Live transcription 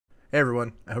Hey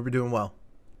everyone, I hope you're doing well.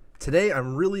 Today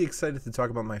I'm really excited to talk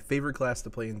about my favorite class to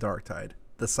play in Darktide,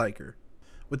 the Psyker.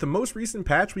 With the most recent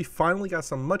patch, we finally got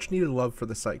some much needed love for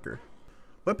the Psyker.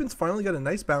 Weapons finally got a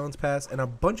nice balance pass and a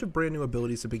bunch of brand new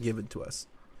abilities have been given to us.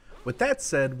 With that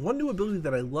said, one new ability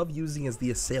that I love using is the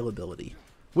Assail ability.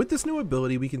 With this new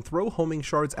ability, we can throw homing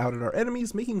shards out at our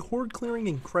enemies, making horde clearing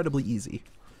incredibly easy.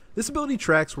 This ability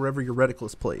tracks wherever your reticle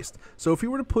is placed, so if you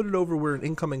were to put it over where an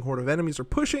incoming horde of enemies are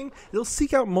pushing, it'll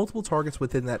seek out multiple targets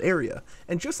within that area,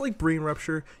 and just like Brain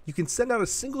Rupture, you can send out a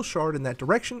single shard in that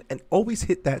direction and always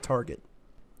hit that target.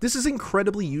 This is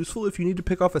incredibly useful if you need to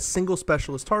pick off a single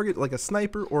specialist target like a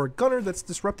sniper or a gunner that's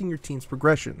disrupting your team's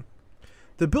progression.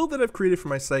 The build that I've created for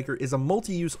my Psyker is a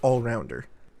multi-use all-rounder.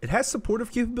 It has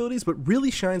supportive capabilities but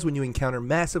really shines when you encounter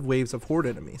massive waves of horde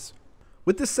enemies.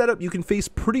 With this setup, you can face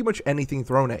pretty much anything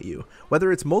thrown at you,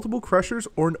 whether it's multiple crushers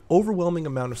or an overwhelming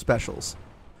amount of specials.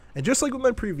 And just like with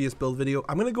my previous build video,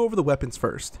 I'm going to go over the weapons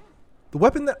first. The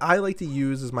weapon that I like to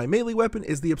use as my melee weapon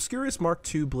is the Obscurus Mark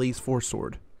II Blaze Force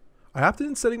Sword. I opted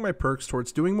in setting my perks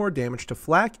towards doing more damage to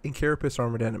flak and carapace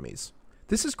armored enemies.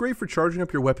 This is great for charging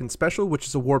up your weapon's special, which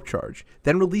is a warp charge,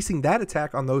 then releasing that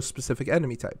attack on those specific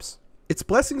enemy types. Its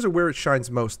blessings are where it shines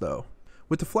most though.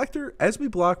 With Deflector, as we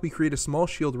block, we create a small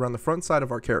shield around the front side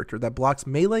of our character that blocks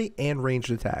melee and ranged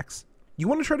attacks. You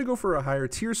want to try to go for a higher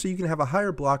tier so you can have a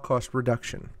higher block cost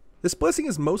reduction. This blessing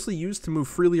is mostly used to move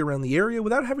freely around the area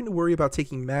without having to worry about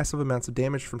taking massive amounts of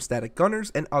damage from static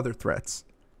gunners and other threats.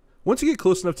 Once you get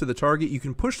close enough to the target, you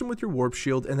can push them with your warp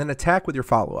shield and then attack with your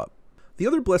follow-up. The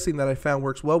other blessing that I found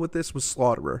works well with this was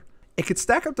Slaughterer. It could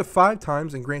stack up to 5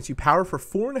 times and grants you power for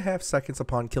 4.5 seconds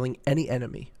upon killing any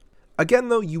enemy. Again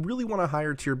though, you really want a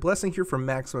higher tier blessing here for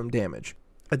maximum damage.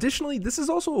 Additionally, this is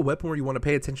also a weapon where you want to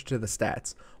pay attention to the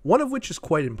stats, one of which is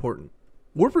quite important.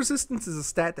 Warp resistance is a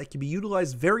stat that can be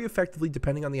utilized very effectively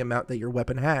depending on the amount that your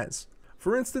weapon has.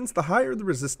 For instance, the higher the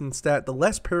resistance stat, the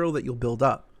less peril that you'll build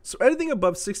up. So anything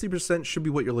above 60% should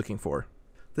be what you're looking for.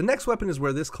 The next weapon is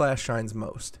where this class shines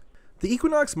most. The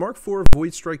Equinox Mark IV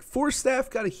Void Strike Force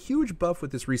Staff got a huge buff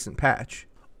with this recent patch.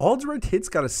 All direct hits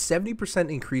got a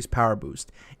 70% increased power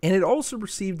boost, and it also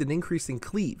received an increase in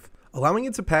cleave, allowing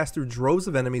it to pass through droves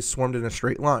of enemies swarmed in a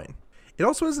straight line. It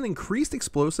also has an increased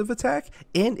explosive attack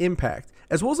and impact,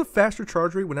 as well as a faster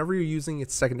charge rate whenever you're using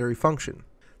its secondary function.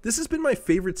 This has been my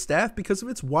favorite staff because of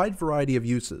its wide variety of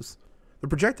uses. The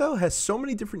projectile has so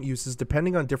many different uses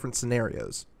depending on different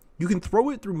scenarios. You can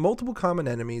throw it through multiple common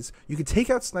enemies, you can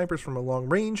take out snipers from a long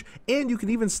range, and you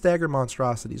can even stagger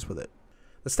monstrosities with it.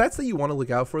 The stats that you want to look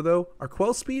out for though are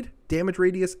Quell Speed, Damage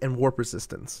Radius, and Warp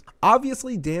Resistance.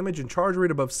 Obviously damage and charge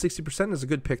rate above 60% is a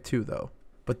good pick too though.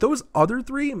 But those other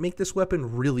 3 make this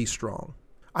weapon really strong.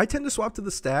 I tend to swap to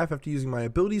the staff after using my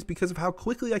abilities because of how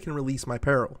quickly I can release my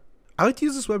peril. I like to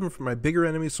use this weapon for my bigger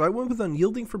enemies, so I went with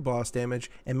Unyielding for boss damage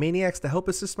and Maniacs to help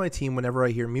assist my team whenever I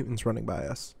hear mutants running by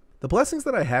us. The blessings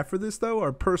that I have for this though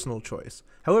are personal choice.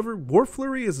 However, Warp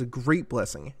Flurry is a great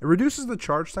blessing. It reduces the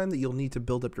charge time that you'll need to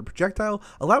build up your projectile,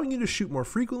 allowing you to shoot more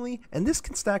frequently, and this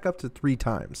can stack up to 3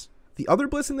 times. The other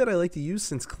blessing that I like to use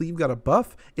since Cleave got a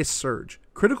buff is Surge.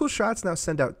 Critical shots now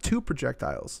send out 2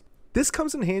 projectiles. This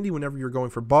comes in handy whenever you're going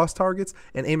for boss targets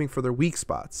and aiming for their weak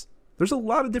spots. There's a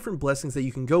lot of different blessings that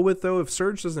you can go with though if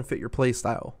Surge doesn't fit your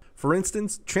playstyle. For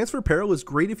instance, Transfer Peril is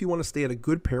great if you want to stay at a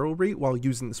good peril rate while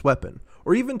using this weapon,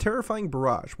 or even Terrifying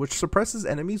Barrage, which suppresses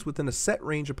enemies within a set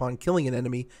range upon killing an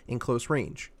enemy in close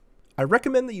range. I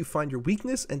recommend that you find your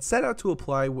weakness and set out to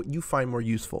apply what you find more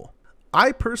useful.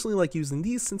 I personally like using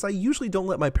these since I usually don't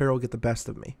let my peril get the best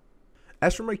of me.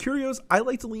 As for my Curios, I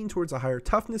like to lean towards a higher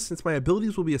toughness since my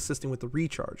abilities will be assisting with the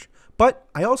recharge, but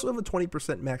I also have a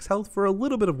 20% max health for a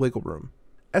little bit of wiggle room.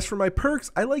 As for my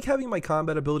perks, I like having my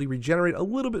combat ability regenerate a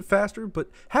little bit faster, but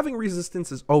having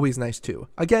resistance is always nice too.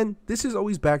 Again, this is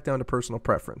always back down to personal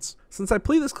preference. Since I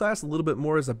play this class a little bit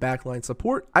more as a backline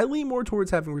support, I lean more towards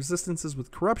having resistances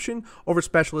with corruption over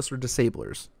specialists or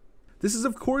disablers. This is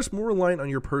of course more reliant on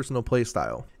your personal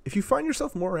playstyle. If you find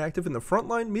yourself more active in the front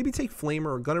line, maybe take Flamer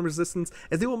or Gunner Resistance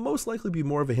as they will most likely be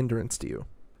more of a hindrance to you.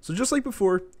 So just like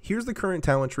before, here's the current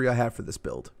talent tree I have for this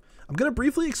build. I'm going to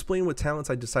briefly explain what talents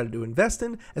I decided to invest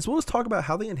in, as well as talk about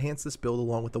how they enhance this build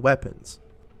along with the weapons.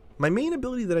 My main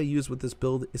ability that I use with this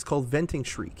build is called Venting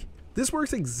Shriek. This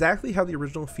works exactly how the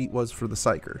original feat was for the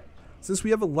Psyker. Since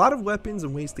we have a lot of weapons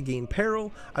and ways to gain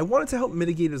peril, I wanted to help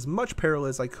mitigate as much peril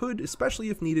as I could, especially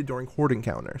if needed during horde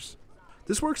encounters.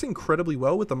 This works incredibly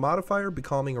well with the modifier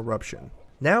Becalming Eruption.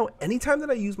 Now, anytime that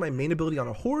I use my main ability on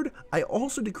a horde, I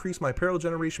also decrease my peril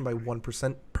generation by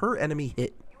 1% per enemy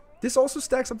hit. This also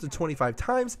stacks up to 25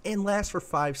 times and lasts for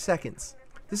 5 seconds.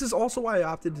 This is also why I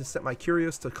opted to set my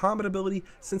Curios to combat ability,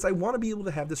 since I want to be able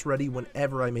to have this ready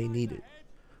whenever I may need it.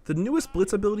 The newest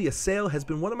Blitz ability, Assail, has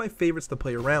been one of my favorites to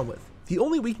play around with. The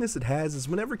only weakness it has is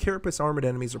whenever Carapace armored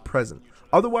enemies are present,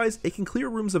 otherwise it can clear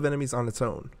rooms of enemies on its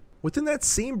own. Within that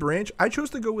same branch, I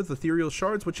chose to go with Ethereal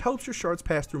Shards, which helps your shards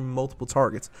pass through multiple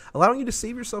targets, allowing you to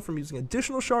save yourself from using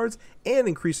additional shards and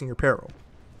increasing your peril.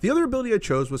 The other ability I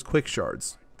chose was Quick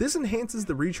Shards. This enhances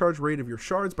the recharge rate of your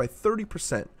shards by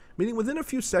 30%, meaning within a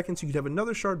few seconds you could have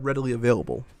another shard readily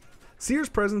available. Seer's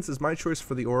Presence is my choice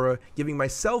for the aura, giving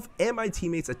myself and my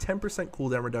teammates a 10%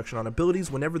 cooldown reduction on abilities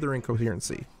whenever they're in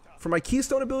coherency. For my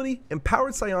Keystone ability,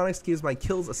 Empowered Psionics gives my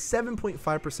kills a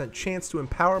 7.5% chance to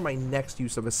empower my next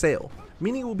use of Assail,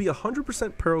 meaning it will be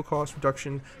 100% peril cost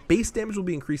reduction, base damage will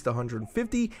be increased to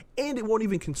 150, and it won't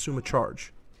even consume a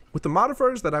charge. With the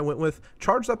modifiers that I went with,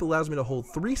 Charged Up allows me to hold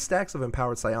 3 stacks of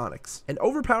Empowered Psionics, and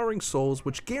Overpowering Souls,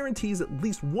 which guarantees at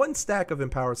least 1 stack of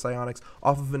Empowered Psionics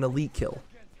off of an elite kill.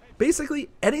 Basically,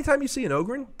 anytime you see an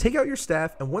Ogryn, take out your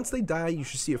staff, and once they die, you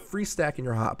should see a free stack in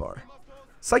your hotbar.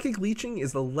 Psychic Leeching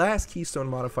is the last Keystone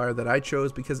modifier that I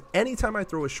chose because anytime I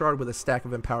throw a shard with a stack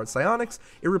of Empowered Psionics,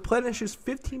 it replenishes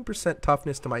 15%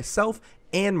 toughness to myself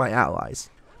and my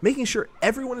allies, making sure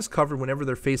everyone is covered whenever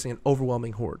they're facing an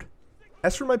overwhelming horde.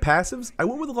 As for my passives, I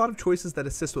went with a lot of choices that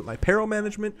assist with my peril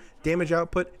management, damage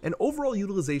output, and overall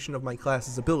utilization of my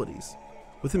class's abilities.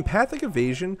 With Empathic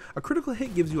Evasion, a critical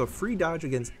hit gives you a free dodge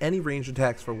against any ranged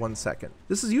attacks for 1 second.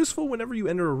 This is useful whenever you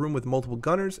enter a room with multiple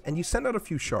gunners and you send out a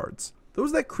few shards.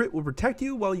 Those that crit will protect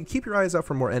you while you keep your eyes out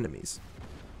for more enemies.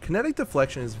 Kinetic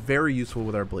Deflection is very useful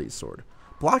with our Blaze Sword.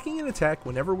 Blocking an attack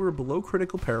whenever we're below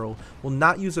critical peril will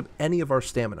not use up any of our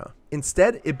stamina.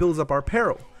 Instead, it builds up our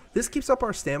peril. This keeps up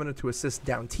our stamina to assist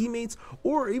down teammates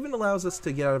or even allows us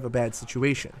to get out of a bad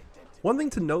situation. One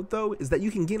thing to note though is that you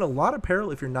can gain a lot of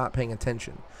peril if you're not paying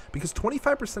attention, because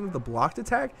 25% of the blocked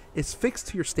attack is fixed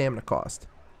to your stamina cost.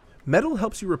 Metal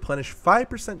helps you replenish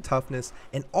 5% toughness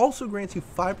and also grants you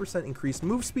 5% increased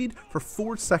move speed for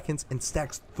 4 seconds and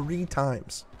stacks 3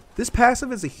 times. This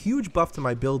passive is a huge buff to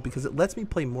my build because it lets me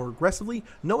play more aggressively,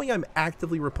 knowing I'm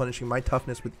actively replenishing my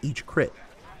toughness with each crit.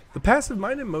 The passive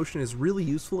Mind in Motion is really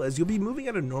useful as you'll be moving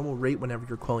at a normal rate whenever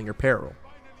you're quelling your peril.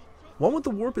 One with the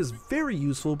Warp is very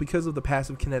useful because of the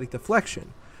passive Kinetic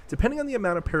Deflection. Depending on the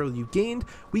amount of peril you gained,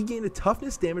 we gained a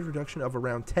toughness damage reduction of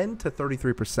around 10 to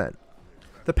 33%.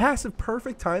 The passive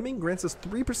Perfect Timing grants us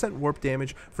 3% warp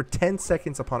damage for 10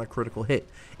 seconds upon a critical hit.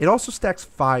 It also stacks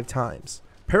 5 times.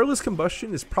 Perilous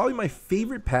Combustion is probably my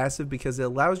favorite passive because it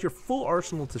allows your full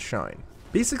arsenal to shine.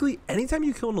 Basically, anytime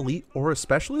you kill an elite or a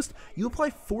specialist, you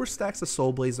apply 4 stacks of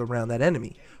Soul Blaze around that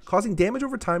enemy, causing damage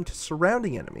over time to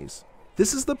surrounding enemies.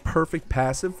 This is the perfect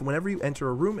passive whenever you enter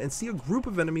a room and see a group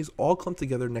of enemies all clumped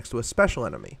together next to a special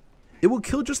enemy. It will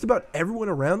kill just about everyone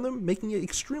around them, making it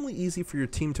extremely easy for your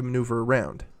team to maneuver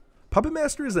around. Puppet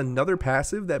Master is another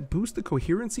passive that boosts the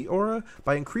coherency aura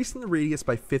by increasing the radius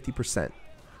by 50%.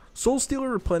 Soul Stealer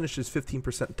replenishes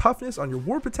 15% toughness on your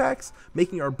warp attacks,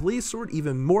 making our Blaze Sword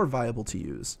even more viable to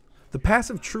use. The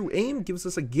passive True Aim gives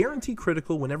us a guaranteed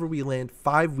critical whenever we land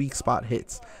 5 weak spot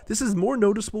hits. This is more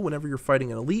noticeable whenever you're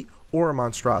fighting an elite or a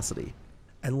monstrosity.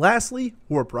 And lastly,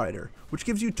 Warp Rider, which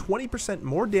gives you 20%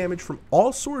 more damage from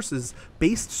all sources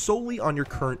based solely on your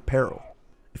current peril.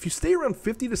 If you stay around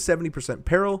 50 to 70%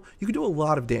 peril, you can do a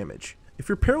lot of damage. If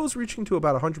your peril is reaching to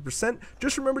about 100%,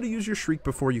 just remember to use your Shriek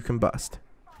before you combust.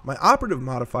 My operative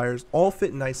modifiers all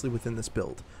fit nicely within this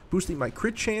build, boosting my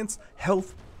crit chance,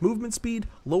 health, movement speed,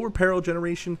 lower peril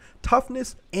generation,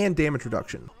 toughness, and damage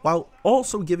reduction, while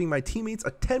also giving my teammates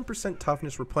a 10%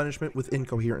 toughness replenishment with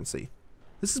incoherency.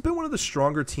 This has been one of the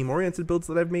stronger team-oriented builds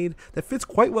that I've made that fits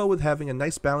quite well with having a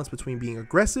nice balance between being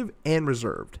aggressive and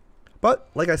reserved. But,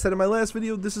 like I said in my last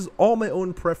video, this is all my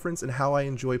own preference and how I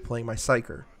enjoy playing my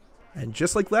Psyker. And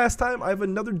just like last time, I have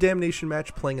another Damnation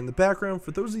match playing in the background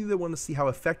for those of you that want to see how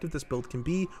effective this build can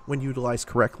be when utilized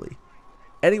correctly.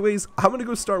 Anyways, I'm going to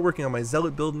go start working on my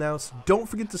Zealot build now, so don't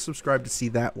forget to subscribe to see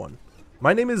that one.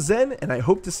 My name is Zen, and I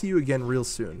hope to see you again real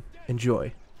soon.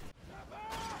 Enjoy.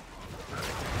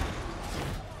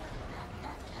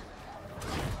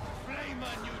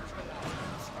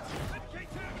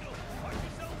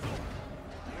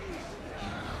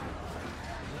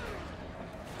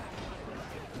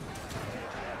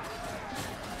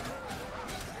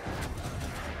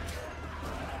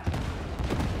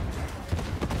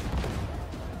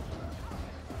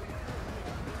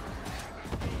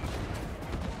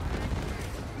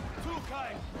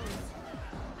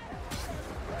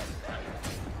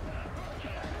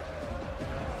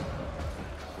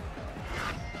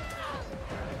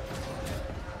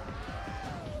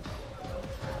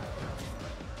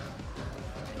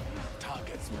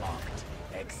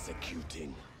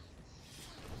 Executing.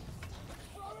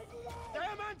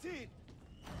 Damnation!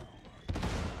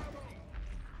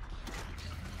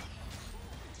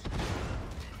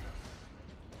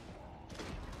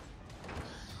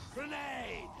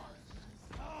 Grenade!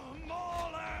 Oh,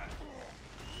 Mauler!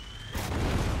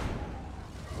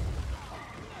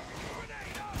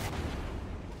 Grenade up!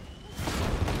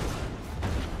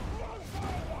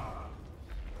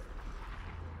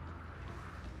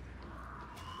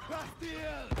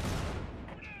 Bastille!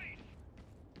 Grenade!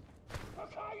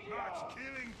 Much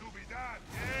killing to be done,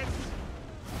 yes?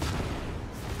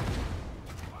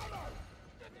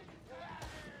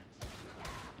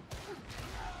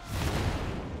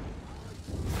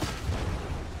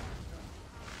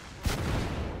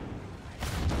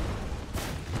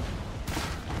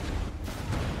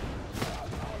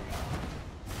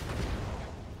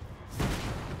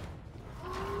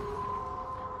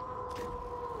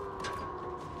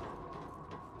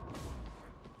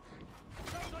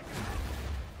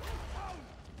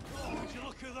 Would you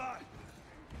look at that?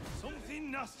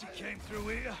 Something nasty came through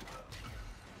here.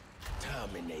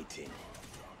 Terminating.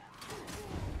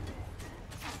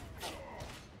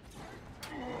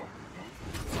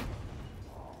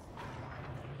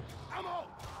 Ammo!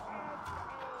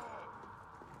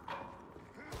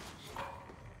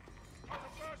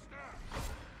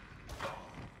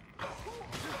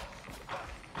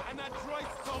 And that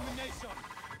droid's domination.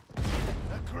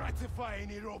 A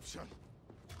gratifying eruption.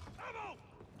 Ammo!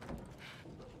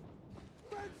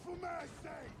 Beg for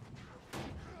mercy!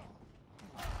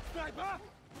 Sniper!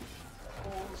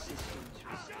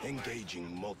 Engaging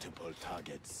multiple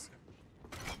targets.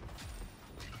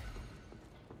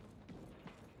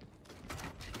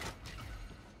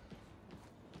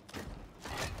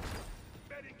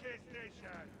 Medicare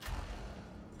station!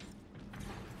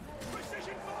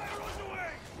 Precision fire on the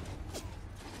way!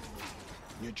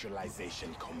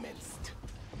 Neutralization commenced.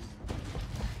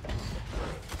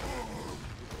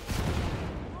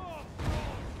 Oh, God!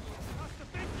 That's the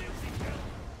big beauty kill!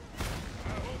 I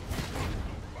hope you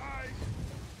don't fight!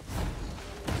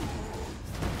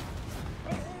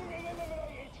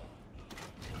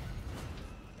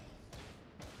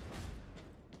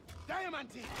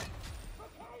 Diamante!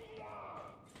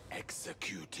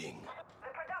 Executing. The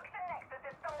production nexus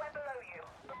is somewhere below you.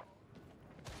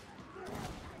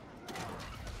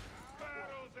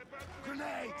 Battle's about to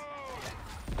Grenade!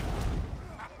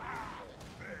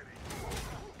 Very,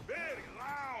 very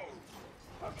loud!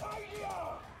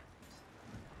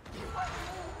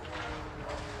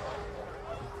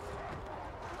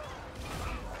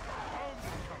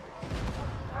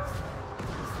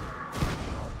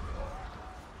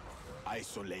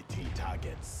 Isolating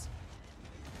targets.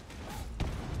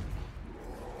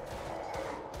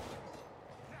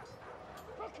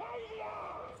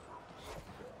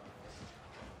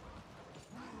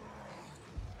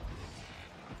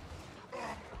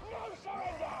 No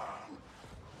surrender!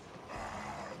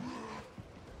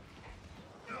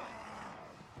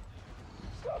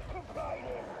 Stop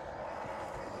complaining!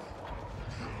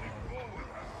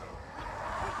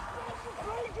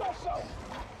 Raise yourself!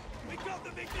 We got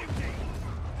the big beauty!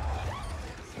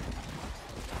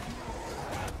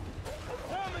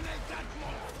 Terminate that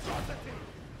monstrosity!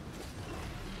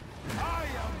 I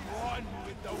am one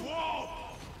with the war!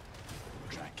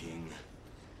 Tracking.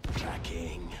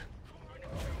 Tracking.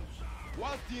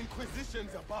 Whilst the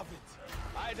Inquisition's above it,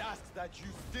 I'd ask that you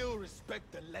still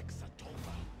respect the Lex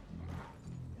Atoma.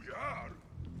 We are,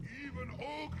 even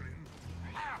Ogrin.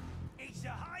 It's a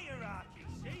hierarchy,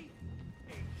 see?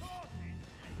 It causes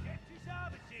and gets his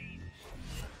services.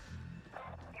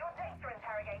 Your data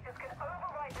interrogators can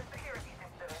override the security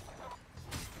systems.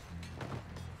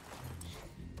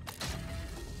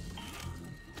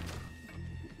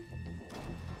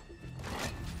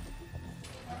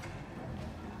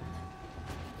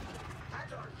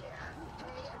 Add-on here.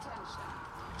 Pay attention.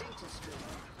 Data stream.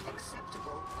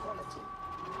 Acceptable quality.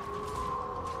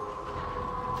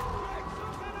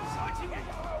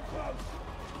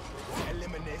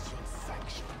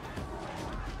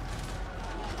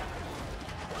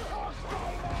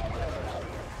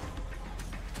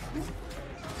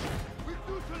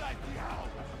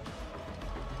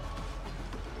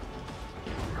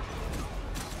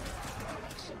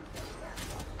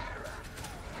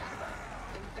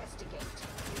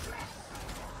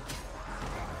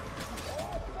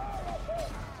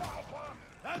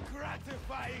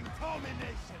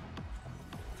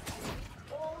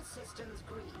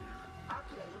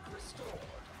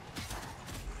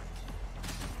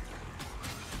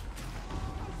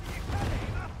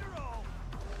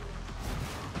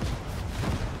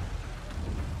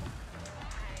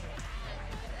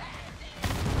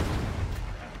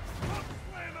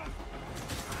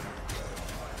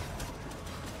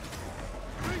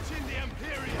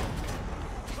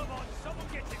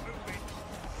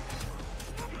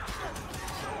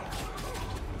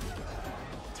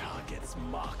 is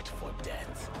marked for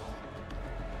death.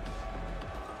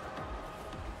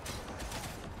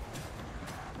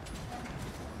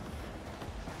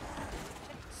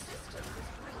 System is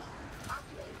green.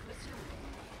 Uplink resuming.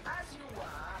 As you were.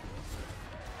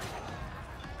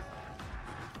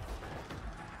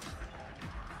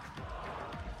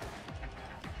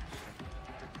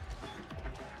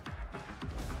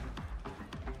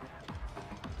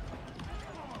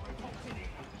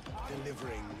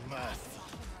 Delivering mercy.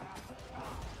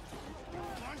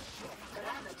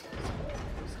 Parameters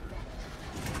always met.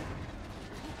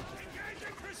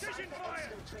 Engaging precision Psyker fire!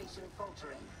 exfiltration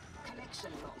faltering.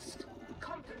 Connection lost.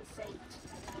 Compensate.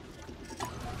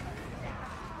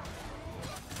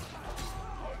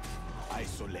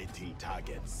 Isolating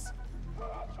targets.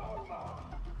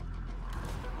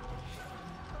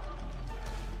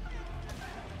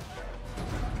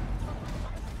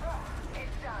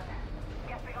 It's done.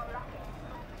 Guess we got lucky.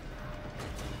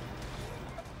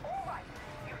 All right,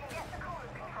 you can get the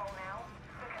coolant control now.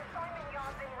 The consignment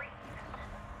yard's in reach.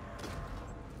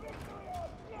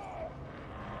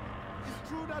 It's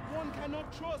true that one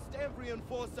cannot trust every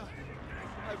enforcer.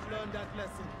 I've learned that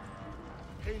lesson.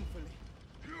 Painfully.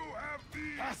 You have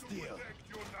these to Bastille. protect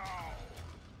you now.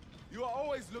 You are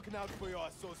always looking out for your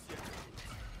associates.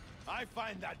 I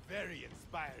find that very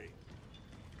inspiring.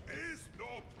 Is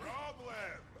no problem.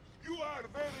 You are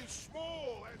very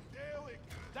small and delicate.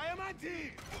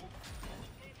 Diamante!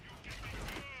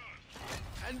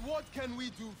 And what can we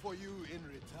do for you in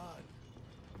return?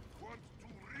 Want to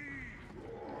read?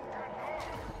 Cannot.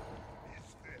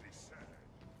 It's very sad.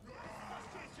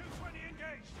 220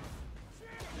 engaged.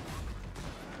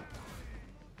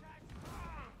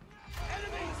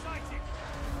 Enemy sighted!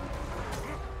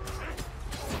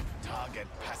 Target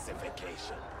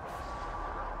pacification.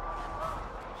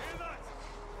 Hear that?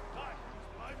 Hi,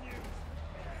 I'm you.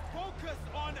 Focus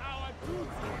on our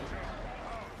duty!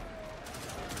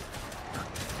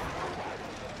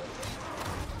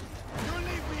 You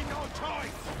leave me no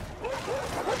choice!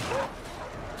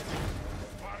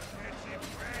 Market's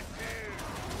impressive.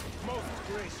 Most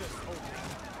gracious host.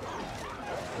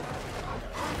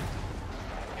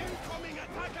 Incoming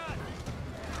attacker!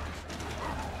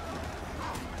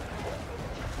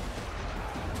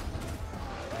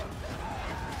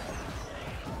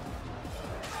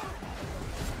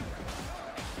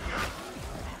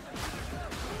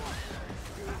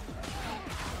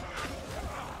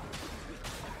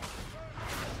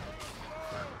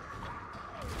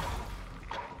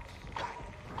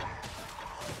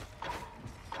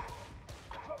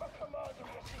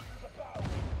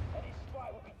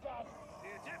 The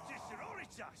Adeptus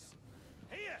Sororitas.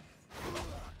 Here.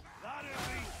 That'll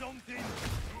be something.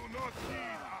 Do not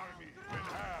need army. Will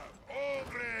have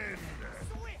Ogren.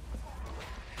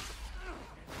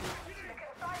 The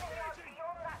consignment yard's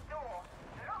beyond that door.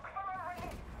 Look for a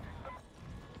release.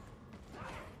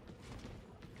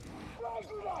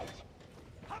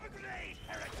 Have a grenade,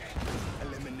 heretic.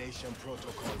 Elimination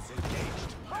protocols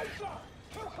engaged.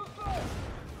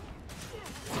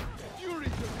 Fury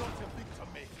does not have big to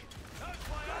make. That's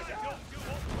why I don't do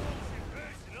up close and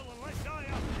personal unless I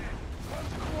have to.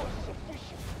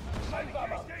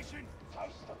 Station.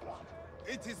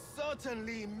 It is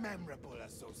certainly memorable,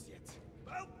 associate.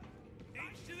 Well,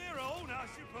 each to their own, I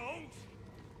suppose.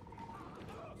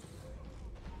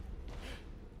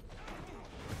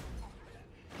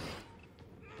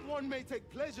 One may take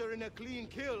pleasure in a clean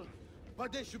kill,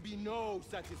 but there should be no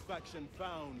satisfaction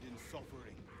found in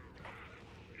suffering.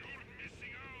 You're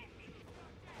missing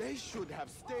out. They should have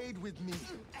stayed with me.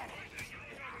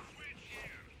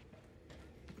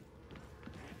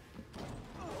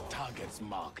 Targets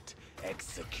marked.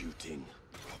 Executing.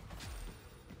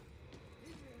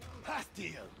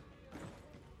 Bastille!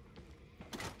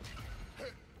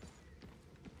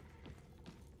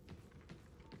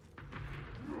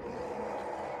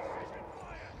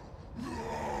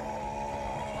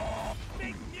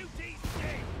 Big muties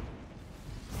dead.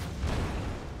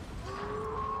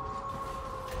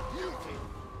 Beauty!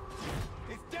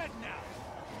 It's dead now!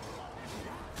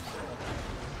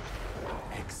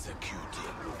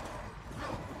 Executing.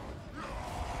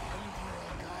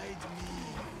 Guide me.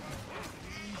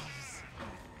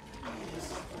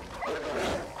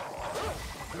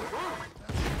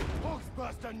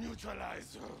 Hogsbuster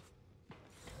neutralized!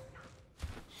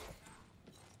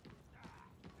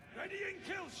 Ready in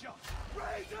kill shot.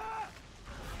 Razor!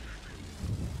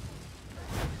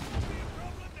 Be a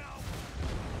problem now.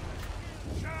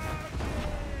 Charging!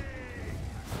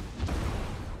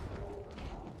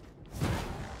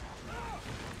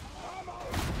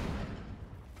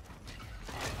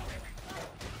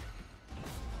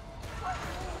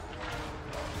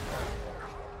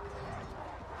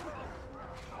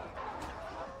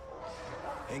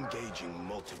 Engaging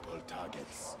multiple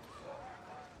targets.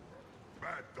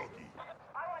 Bad doggy.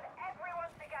 I want everyone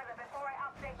together before I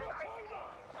update the critical.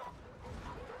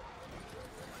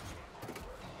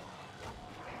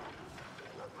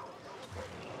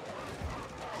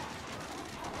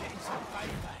 Getting some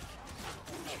payback.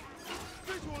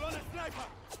 Visual on a sniper!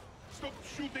 Stop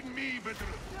shooting me,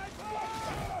 veteran.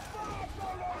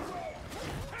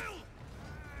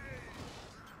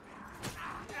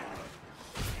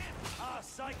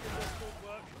 Psyker does good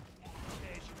work.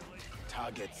 Occasionally.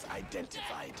 Targets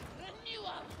identified.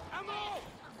 Ammo!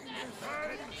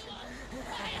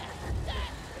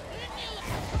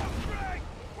 Break!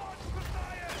 Watch the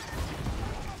fire!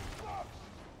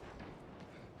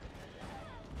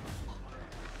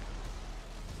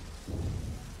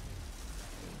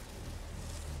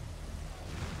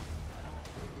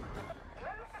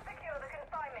 Move to secure the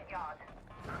consignment yard.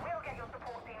 We'll get your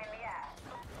support team in the air.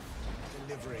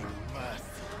 Delivering mercy.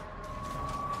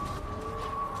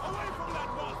 Away from that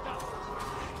monster!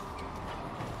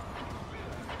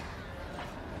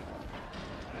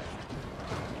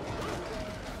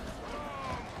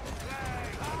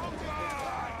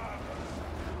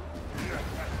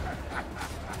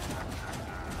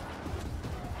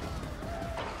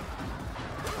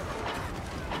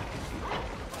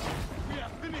 We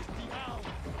have finished the hour!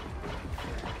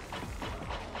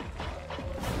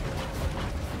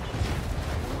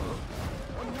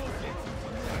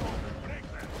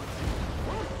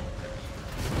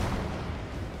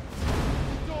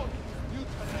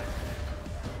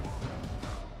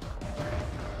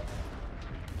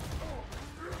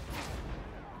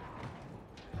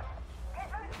 Get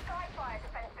those skyfire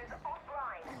defenses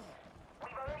offline.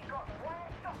 We've only got one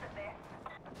shot at this.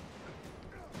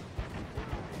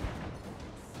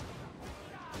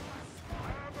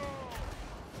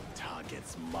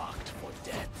 Targets marked for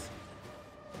death.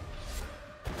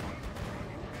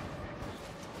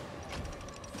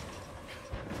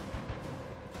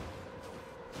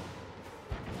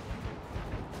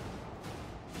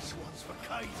 This one's for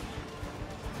Kaidi.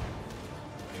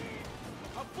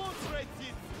 A boat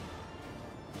rated!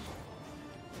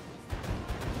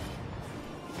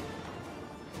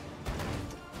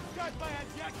 Skyfire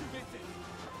deactivated!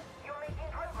 You're making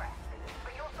progress,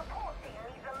 but your support team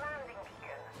needs a landing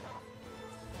beacon.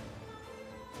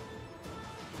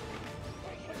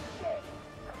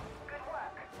 Good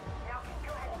work. Now keep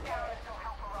your heads down until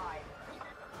help arrives.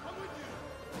 I'm with you!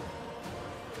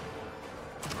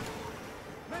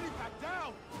 Many back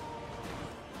down!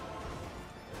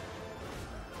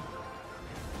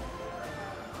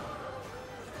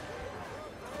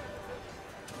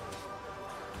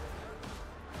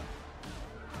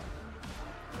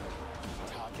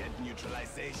 Target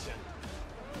neutralization.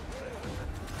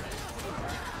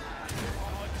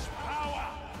 Such power!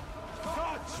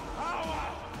 Such power!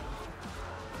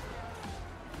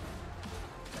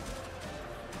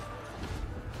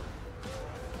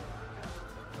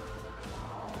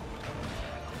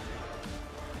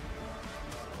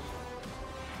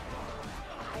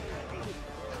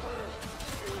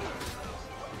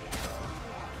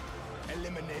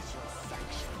 Elimination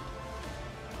sanction.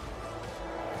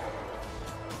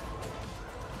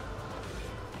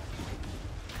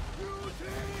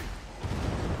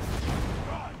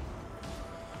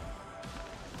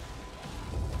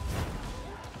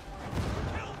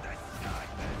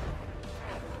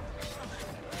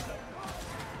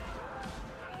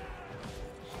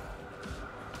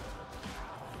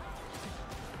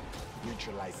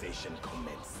 Neutralization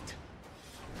commenced.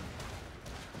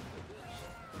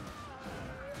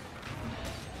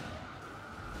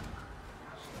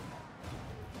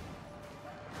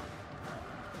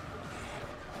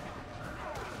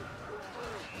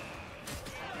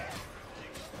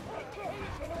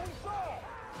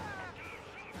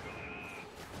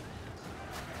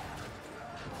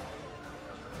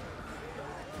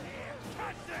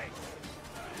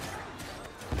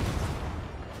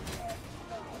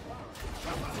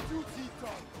 Duty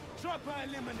done! Trapper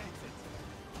eliminated!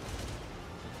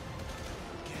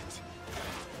 Get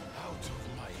out of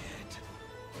my head.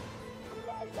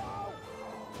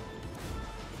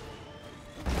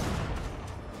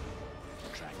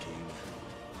 Tracking.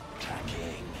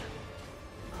 Tracking.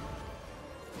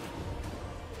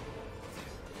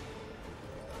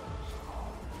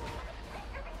 This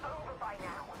should be over by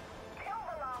now. Kill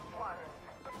the last ones.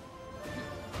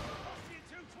 Austin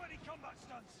 220 combat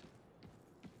stunts.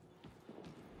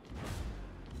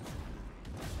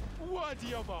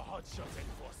 Worthy of a hotshot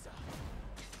enforcer!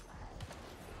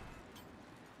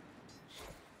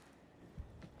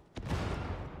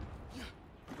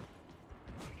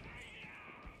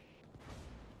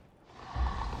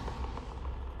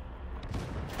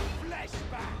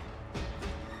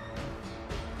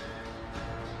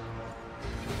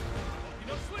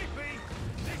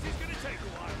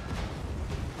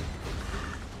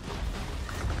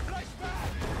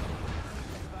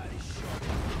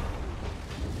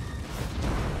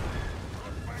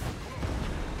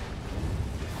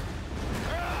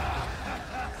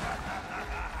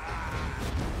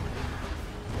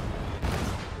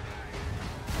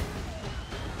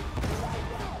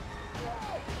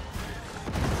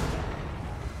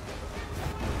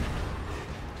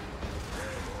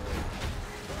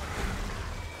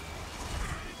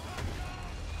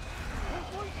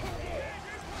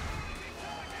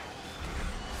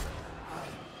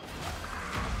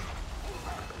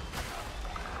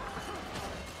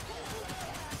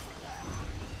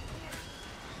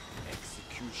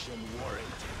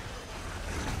 unwarranted.